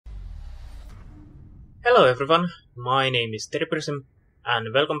Hello everyone, my name is Terry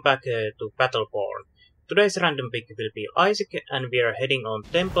and welcome back to Battleborn. Today's random pick will be ISIC and we are heading on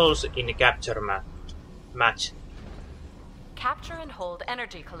temples in a capture match. Capture and hold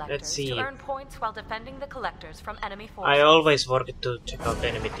energy collectors to earn points while defending the collectors from enemy forces. I always forget to check out the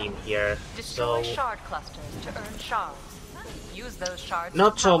enemy team here. Destroy shard clusters to earn shards. Use those shards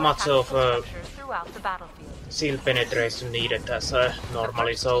not to so power much of throughout the battlefield. shield penetration needed as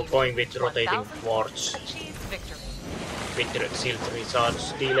normally, so going with rotating wards with shield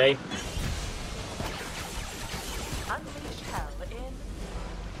recharge delay. Unleash hell in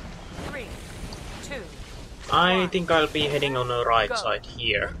 3, 2. I think I'll be heading on the right side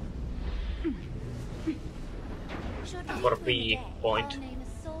here for B point.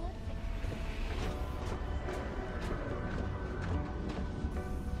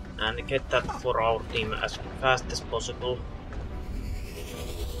 And get that for our team as fast as possible.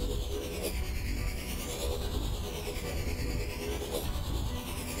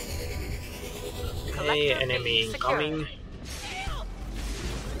 Okay, enemy incoming.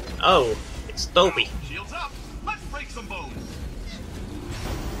 Oh, it's Toby. Shields up! Let's break some bones!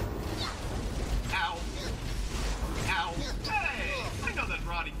 Ow! Ow! Hey! I know that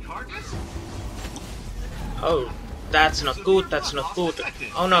rotting carcass! Oh, that's not good, that's not good.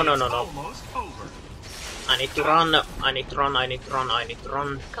 Oh no. I need to run, I need to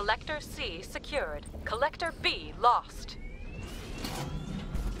run. Collector C secured. Collector B lost.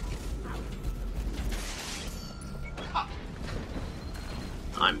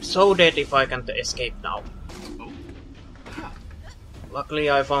 I'm so dead if I can't escape now. Luckily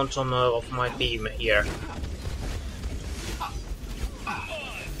I found some of my team here.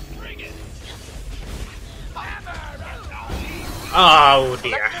 Oh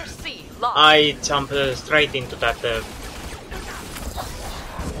dear. I jumped straight into that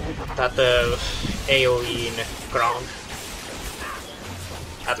AoE in ground.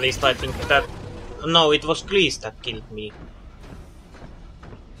 At least I think that... No, it was Kleese that killed me.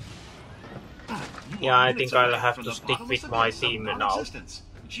 Yeah, I think I'll have to stick with my team now.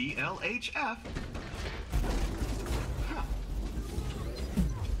 GLHF.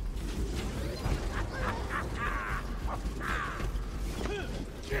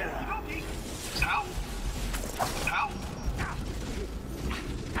 Ow! Ow!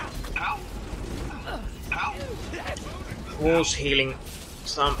 Ow! Ow! Who's healing?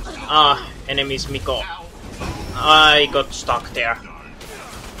 Some... enemies Miko. I got stuck there.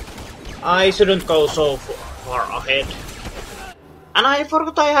 I shouldn't go so far ahead. And I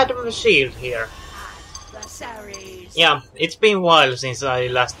forgot I had a shield here. Yeah, it's been a while since I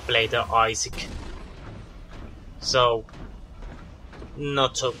last played the ISIC. So...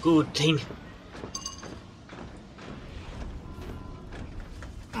 not so good thing.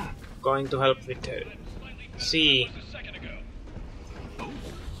 Going to help with C.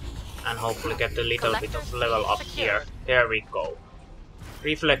 And hopefully get a little bit of level up here. There we go.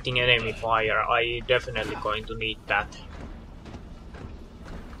 Reflecting enemy fire, I definitely going to need that.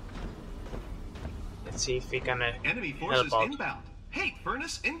 Let's see if we can enemy forces help out. Inbound. Hate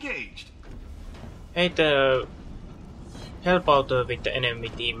furnace engaged. Hey, help out with the enemy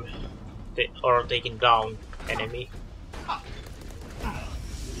team, or taking down enemy.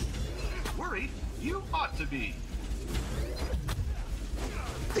 Worried? You ought to be.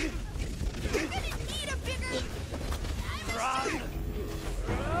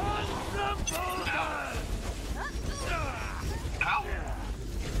 Ow.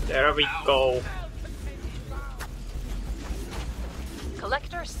 There we go.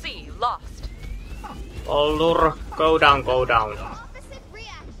 Collector C lost. Boldur, go down, go down.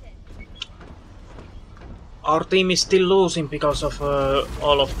 Our team is still losing because of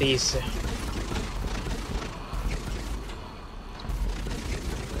all of these.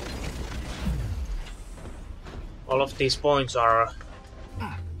 All of these points are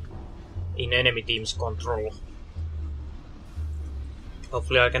in enemy team's control.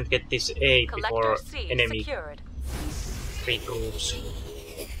 Hopefully I can get this A before enemy regroups.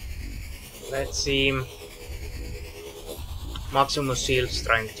 Let's see. Maximum shield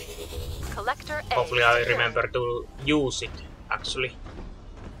strength. Hopefully I remember to use it, actually.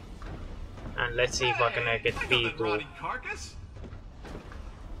 And let's see if I can get B too.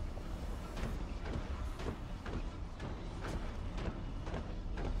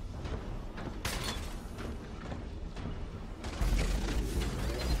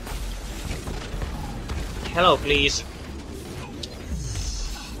 Hello, please.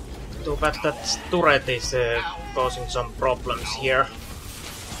 Too bad that turret is causing some problems here.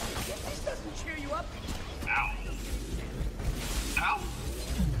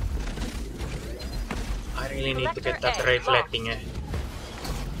 really need to get that reflecting.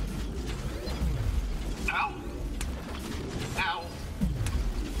 Ow! Ow!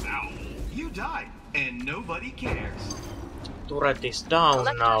 Ow! You died, and nobody cares. Turret is down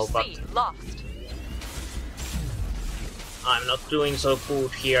now, but lost. I'm not doing so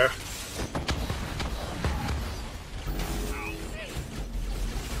good here. Ow!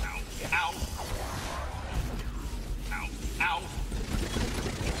 Ow! Ow! Ow!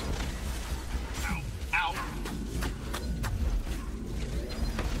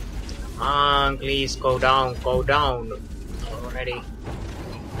 Ow! Please go down already.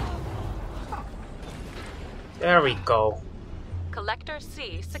 There we go. Collector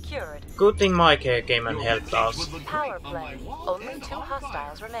C secured. Good thing Miko came and helped us. Power play. Only 2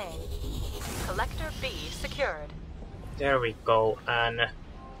 hostiles remain. Collector B secured. There we go, and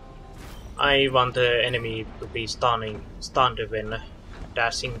I want the enemy to be stunned when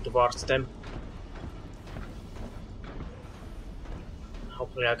dashing towards them.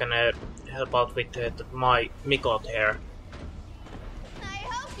 Hopefully I can help out with my Miko there. I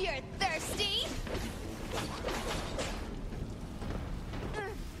hope you're thirsty.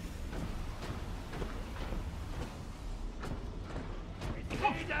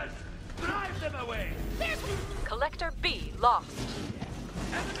 Drive them away! Collector B lost.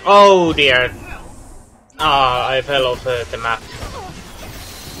 Oh dear! I fell off the map.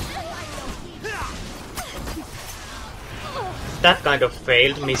 That kind of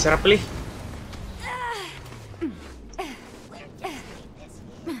failed miserably.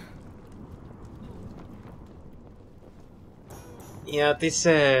 Yeah, this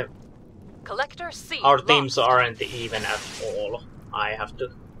Collector C our lost. teams aren't even at all, I have to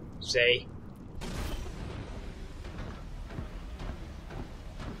say.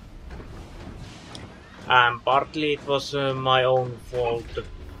 Partly it was my own fault,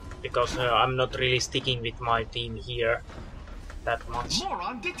 because I'm not really sticking with my team here that much.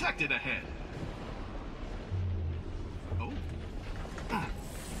 Moron detected ahead. Oh.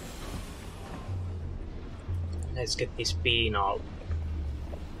 Let's get this B now.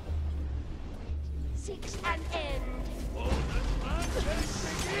 6 and end.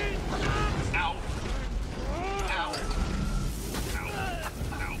 Ow! Ow!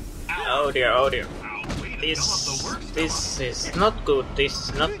 Ow! Ow! Oh dear, oh dear. Ow! Way to This fill up the work is not good. This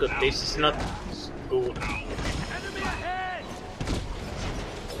is not good. This is not good. Enemy ahead!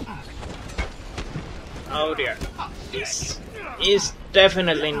 Oh dear. This is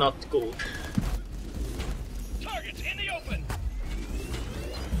definitely not good. Targets in the open!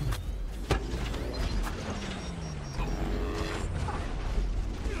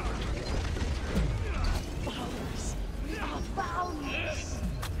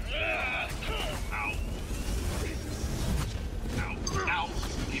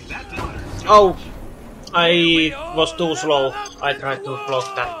 Oh, I was too slow. I tried to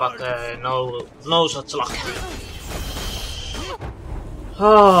block that, but no such luck.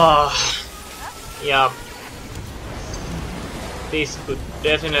 Ah, yeah. This could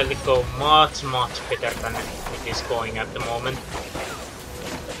definitely go much better than it is going at the moment.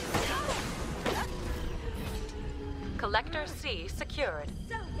 Collector C secured.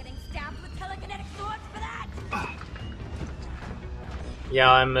 So getting stabbed with telekinetic swords for that?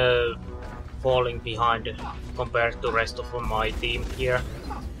 Yeah, I'm falling behind compared to the rest of my team here.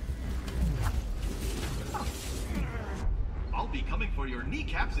 I'll be coming for your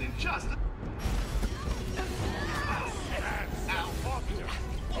kneecaps in just a... Ow.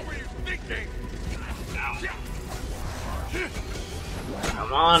 What were you thinking? Ow.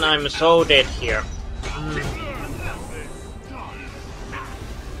 Come on, I'm so dead here.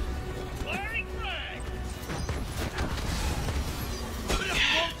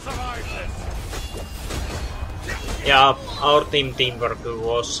 Yeah, our teamwork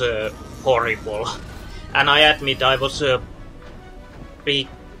was horrible, and I admit I was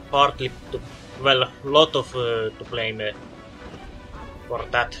partly lot of to blame for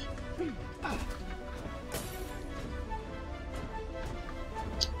that.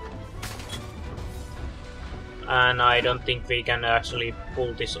 And I don't think we can actually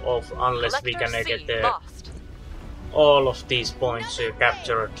pull this off unless we can get all of these points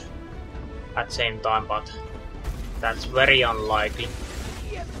captured at the same time, but that's very unlikely.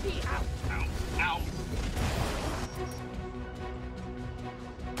 Ow. Ow.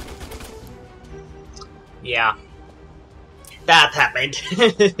 Yeah, that happened.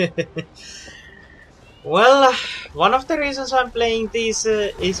 Well, one of the reasons I'm playing this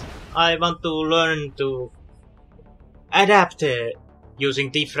is I want to learn to adapt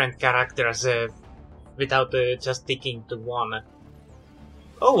using different characters without just sticking to one.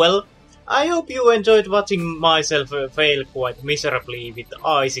 Oh well, I hope you enjoyed watching myself fail quite miserably with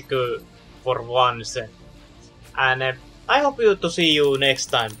ISIC for once. And I hope to see you next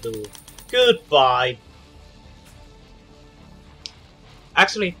time too. Goodbye!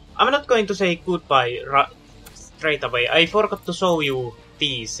 Actually, I'm not going to say goodbye straight away. I forgot to show you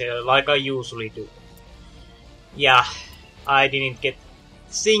these like I usually do. Yeah, I didn't get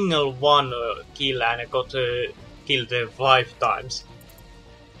single one kill and I got killed 5 times.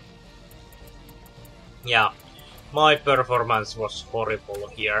 Yeah, my performance was horrible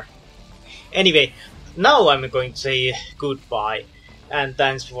here. Anyway, now I'm going to say goodbye and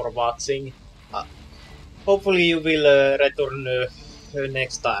thanks for watching. Hopefully you will return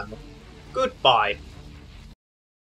next time. Goodbye.